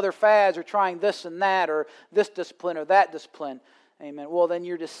all these other fads, or trying this and that, or this discipline or that discipline, amen, well then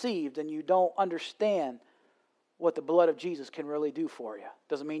you're deceived and you don't understand what the blood of Jesus can really do for you.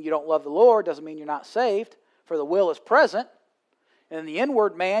 Doesn't mean you don't love the Lord, doesn't mean you're not saved, for the will is present. And in the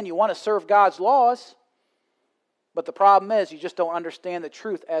inward man, you want to serve God's laws, but the problem is you just don't understand the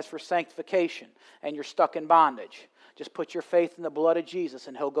truth as for sanctification, and you're stuck in bondage. Just put your faith in the blood of Jesus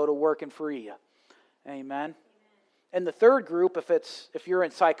and he'll go to work and free you. Amen. And the third group, if you're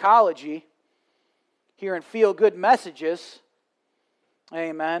in psychology, hearing feel-good messages,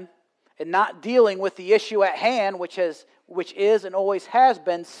 amen, and not dealing with the issue at hand, which is and always has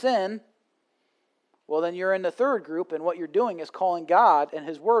been sin, well then you're in the third group, and what you're doing is calling God and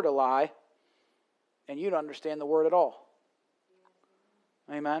his word a lie, and you don't understand the word at all.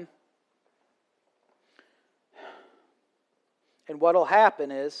 Amen. And what will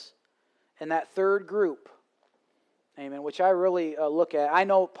happen is, in that third group, amen, which I really look at, I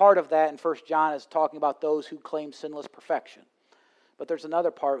know part of that in 1 John is talking about those who claim sinless perfection. But there's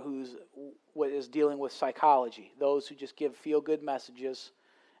another part what is dealing with psychology, those who just give feel-good messages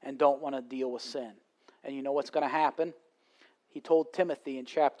and don't want to deal with sin. And you know what's going to happen? He told Timothy in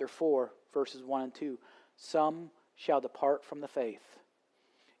chapter 4, verses 1 and 2, "Some shall depart from the faith,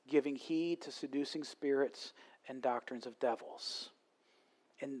 giving heed to seducing spirits and doctrines of devils."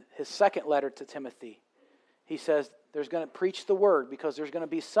 In his second letter to Timothy, he says there's going to preach the word, because there's going to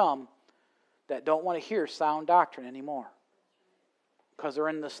be some that don't want to hear sound doctrine anymore. Because they're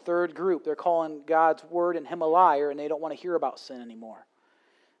in this third group. They're calling God's word and him a liar, and they don't want to hear about sin anymore.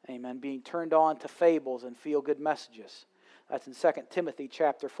 Amen. Being turned on to fables and feel-good messages. That's in 2 Timothy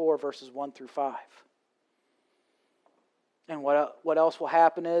chapter 4, verses 1 through 5. And what else will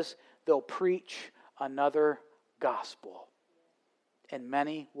happen is they'll preach another gospel, and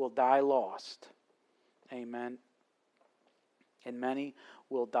many will die lost. Amen. And many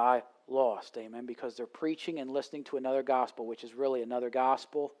will die lost, amen, because they're preaching and listening to another gospel, which is really another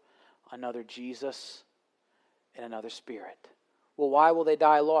gospel, another Jesus, and another spirit. Well, why will they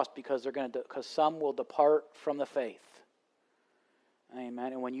die lost? Because some will depart from the faith.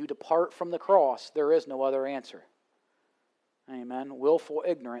 Amen. And when you depart from the cross, there is no other answer. Amen. Willful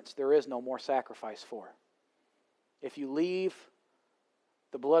ignorance, there is no more sacrifice for. If you leave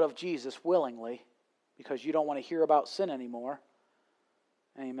the blood of Jesus willingly, because you don't want to hear about sin anymore,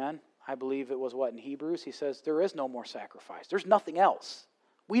 amen, I believe it was in Hebrews, he says, there is no more sacrifice. There's nothing else.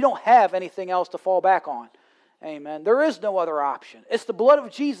 We don't have anything else to fall back on. Amen. There is no other option. It's the blood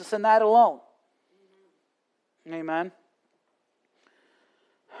of Jesus and that alone. Amen.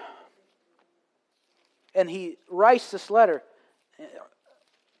 And he writes this letter.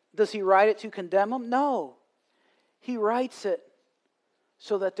 Does he write it to condemn them? No. He writes it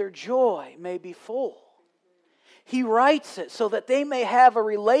so that their joy may be full. He writes it so that they may have a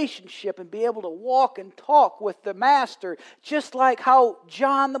relationship and be able to walk and talk with the Master, just like how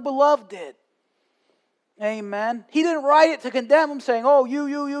John the Beloved did. Amen. He didn't write it to condemn them, saying, oh, you,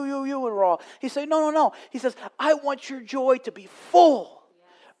 and we're all. He said, no. He says, I want your joy to be full.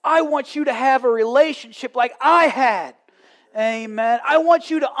 I want you to have a relationship like I had. Amen. I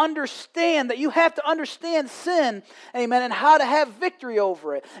want you to understand that you have to understand sin, amen, and how to have victory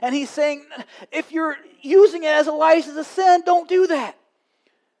over it. And he's saying, if you're using it as a license to sin, don't do that.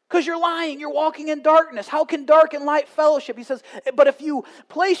 Because you're lying, you're walking in darkness. How can dark and light fellowship? He says, but if you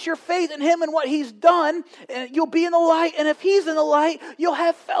place your faith in Him and what He's done, you'll be in the light. And if He's in the light, you'll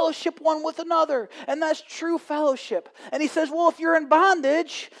have fellowship one with another. And that's true fellowship. And he says, well, if you're in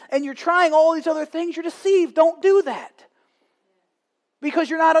bondage and you're trying all these other things, you're deceived. Don't do that. Because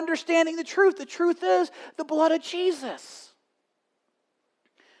you're not understanding the truth. The truth is the blood of Jesus.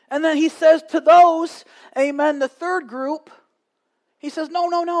 And then he says to those, amen, the third group, he says,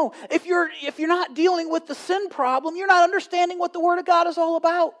 no. If you're not dealing with the sin problem, you're not understanding what the Word of God is all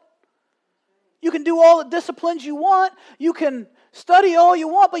about. You can do all the disciplines you want. You can study all you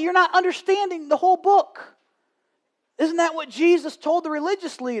want, but you're not understanding the whole book. Isn't that what Jesus told the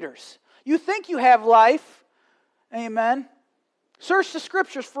religious leaders? You think you have life. Amen. Search the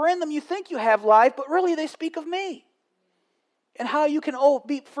Scriptures, for in them you think you have life, but really they speak of me. And how you can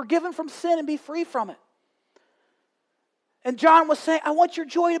be forgiven from sin and be free from it. And John was saying, I want your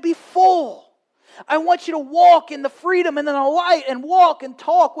joy to be full. I want you to walk in the freedom and in the light and walk and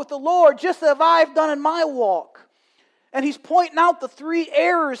talk with the Lord just as I've done in my walk. And he's pointing out the three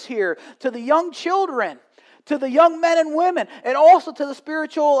errors here to the young children, to the young men and women, and also to the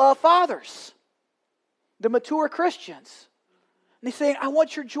spiritual fathers, the mature Christians. And he's saying, I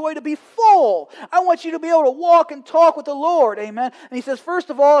want your joy to be full. I want you to be able to walk and talk with the Lord. Amen. And he says, first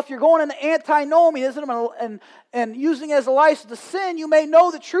of all, if you're going into antinomianism and using it as a license to sin, you may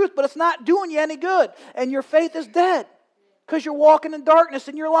know the truth, but it's not doing you any good. And your faith is dead because you're walking in darkness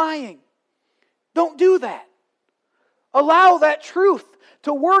and you're lying. Don't do that. Allow that truth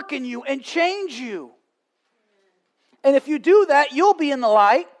to work in you and change you. And if you do that, you'll be in the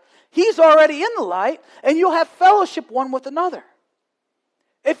light. He's already in the light, and you'll have fellowship one with another.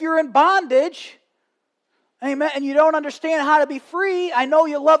 If you're in bondage, amen, and you don't understand how to be free, I know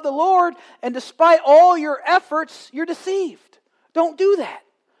you love the Lord, and despite all your efforts, you're deceived. Don't do that.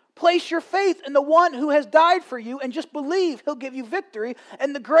 Place your faith in the one who has died for you and just believe He'll give you victory,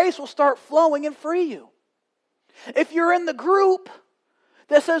 and the grace will start flowing and free you. If you're in the group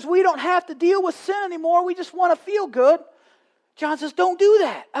that says we don't have to deal with sin anymore, we just want to feel good, John says, don't do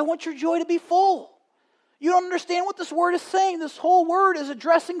that. I want your joy to be full. You don't understand what this word is saying. This whole word is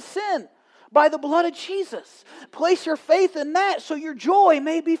addressing sin by the blood of Jesus. Place your faith in that so your joy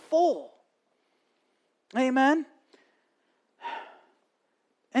may be full. Amen.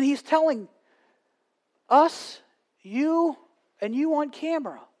 And he's telling us, you, and you on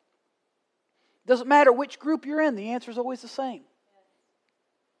camera. Doesn't matter which group you're in, the answer is always the same.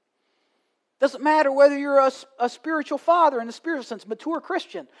 Doesn't matter whether you're a spiritual father in the spiritual sense, mature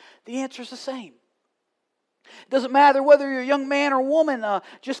Christian, the answer is the same. It doesn't matter whether you're a young man or woman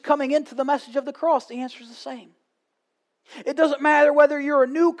just coming into the message of the cross. The answer is the same. It doesn't matter whether you're a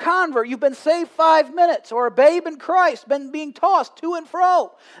new convert, you've been saved 5 minutes, or a babe in Christ, been being tossed to and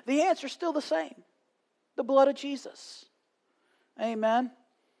fro. The answer is still the same. The blood of Jesus. Amen.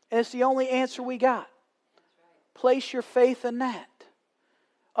 And it's the only answer we got. Place your faith in that.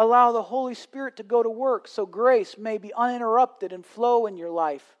 Allow the Holy Spirit to go to work so grace may be uninterrupted and flow in your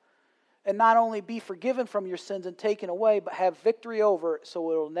life. And not only be forgiven from your sins and taken away, but have victory over it so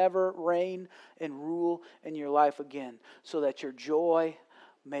it will never reign and rule in your life again. So that your joy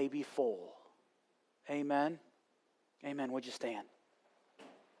may be full. Amen. Amen. Would you stand?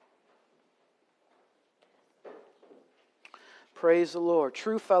 Praise the Lord.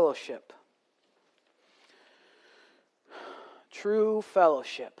 True fellowship. True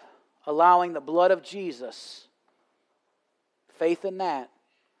fellowship. Allowing the blood of Jesus, faith in that,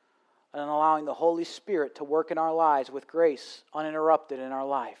 and allowing the Holy Spirit to work in our lives with grace uninterrupted in our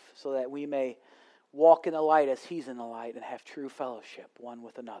life so that we may walk in the light as He's in the light and have true fellowship one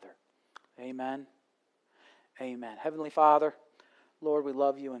with another. Amen. Amen. Heavenly Father, Lord, we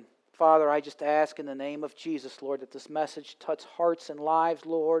love you. And Father, I just ask in the name of Jesus, Lord, that this message touch hearts and lives,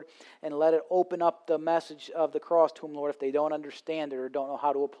 Lord, and let it open up the message of the cross to them, Lord, if they don't understand it or don't know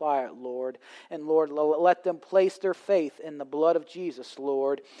how to apply it, Lord. And Lord, let them place their faith in the blood of Jesus,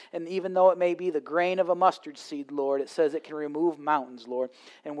 Lord. And even though it may be the grain of a mustard seed, Lord, it says it can remove mountains, Lord.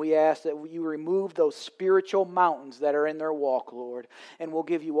 And we ask that you remove those spiritual mountains that are in their walk, Lord. And we'll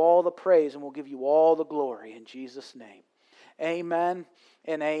give you all the praise and we'll give you all the glory in Jesus' name. Amen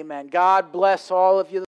and amen. God bless all of you.